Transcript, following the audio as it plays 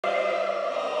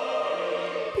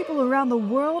people around the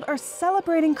world are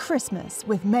celebrating Christmas,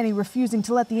 with many refusing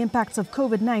to let the impacts of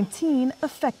COVID-19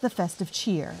 affect the festive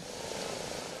cheer.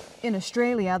 In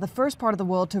Australia, the first part of the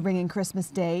world to ring in Christmas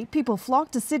Day, people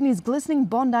flocked to Sydney's glistening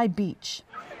Bondi Beach.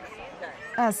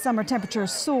 As summer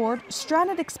temperatures soared,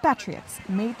 stranded expatriates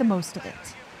made the most of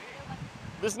it.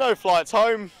 There's no flights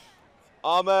home.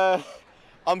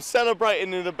 I'm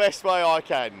celebrating in the best way I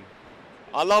can.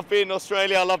 I love being in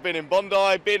Australia, I love being in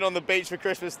Bondi, being on the beach for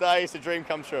Christmas Day, it's a dream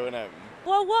come true, isn't it?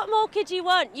 Well, what more could you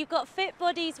want? You've got fit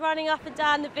bodies running up and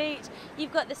down the beach,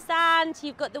 you've got the sand,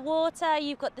 you've got the water,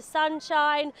 you've got the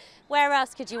sunshine. Where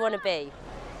else could you want to be?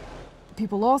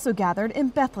 People also gathered in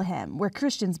Bethlehem, where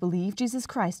Christians believe Jesus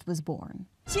Christ was born.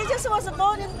 Jesus was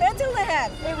born in Bethlehem,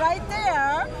 right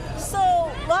there. So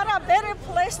what a better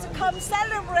place to come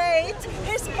celebrate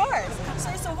his birth. So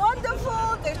it's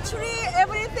wonderful, the tree,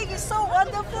 everything is so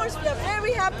wonderful. So we're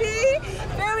very happy,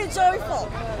 very joyful.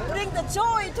 Bring the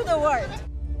joy to the world.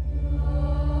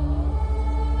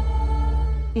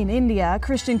 In India,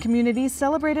 Christian communities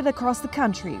celebrated across the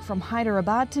country, from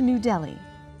Hyderabad to New Delhi,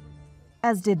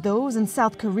 as did those in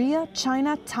South Korea,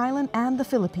 China, Thailand, and the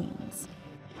Philippines.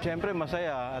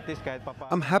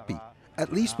 I'm happy.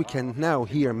 At least we can now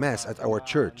hear Mass at our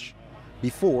church.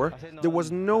 Before, there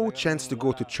was no chance to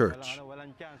go to church.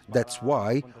 That's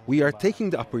why we are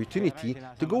taking the opportunity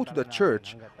to go to the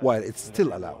church while it's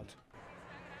still allowed.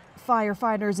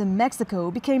 Firefighters in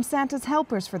Mexico became Santa's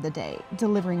helpers for the day,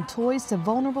 delivering toys to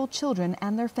vulnerable children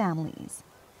and their families.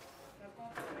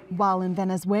 While in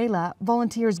Venezuela,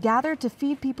 volunteers gathered to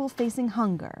feed people facing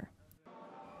hunger.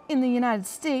 In the United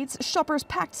States, shoppers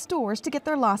packed stores to get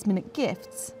their last-minute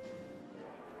gifts.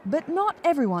 But not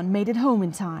everyone made it home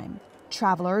in time.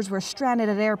 Travelers were stranded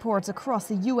at airports across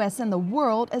the U.S. and the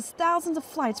world as thousands of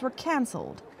flights were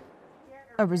canceled,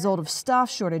 a result of staff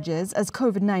shortages as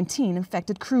COVID-19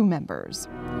 infected crew members.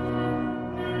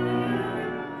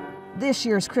 This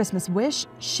year's Christmas wish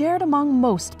shared among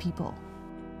most people.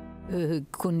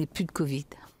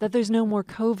 That there's no more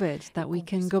COVID, that we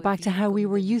can go back to how we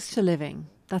were used to living.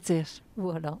 That's it.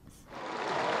 Voilà.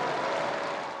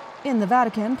 In the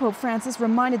Vatican, Pope Francis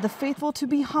reminded the faithful to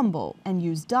be humble and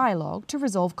use dialogue to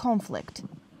resolve conflict.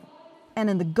 And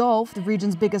in the Gulf, the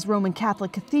region's biggest Roman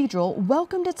Catholic cathedral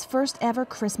welcomed its first ever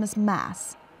Christmas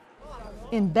Mass.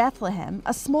 In Bethlehem,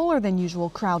 a smaller than usual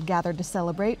crowd gathered to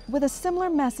celebrate with a similar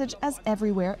message as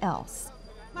everywhere else.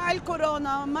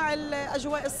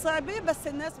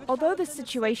 Although the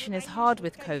situation is hard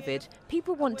with COVID,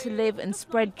 people want to live and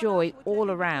spread joy all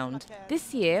around.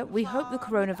 This year, we hope the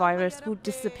coronavirus will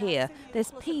disappear.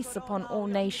 There's peace upon all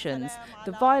nations.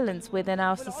 The violence within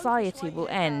our society will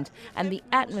end, and the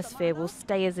atmosphere will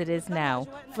stay as it is now,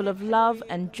 full of love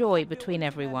and joy between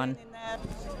everyone.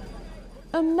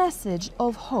 A message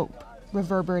of hope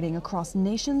reverberating across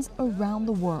nations around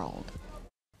the world.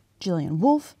 Gillian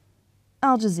Wolfe,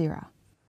 Al Jazeera.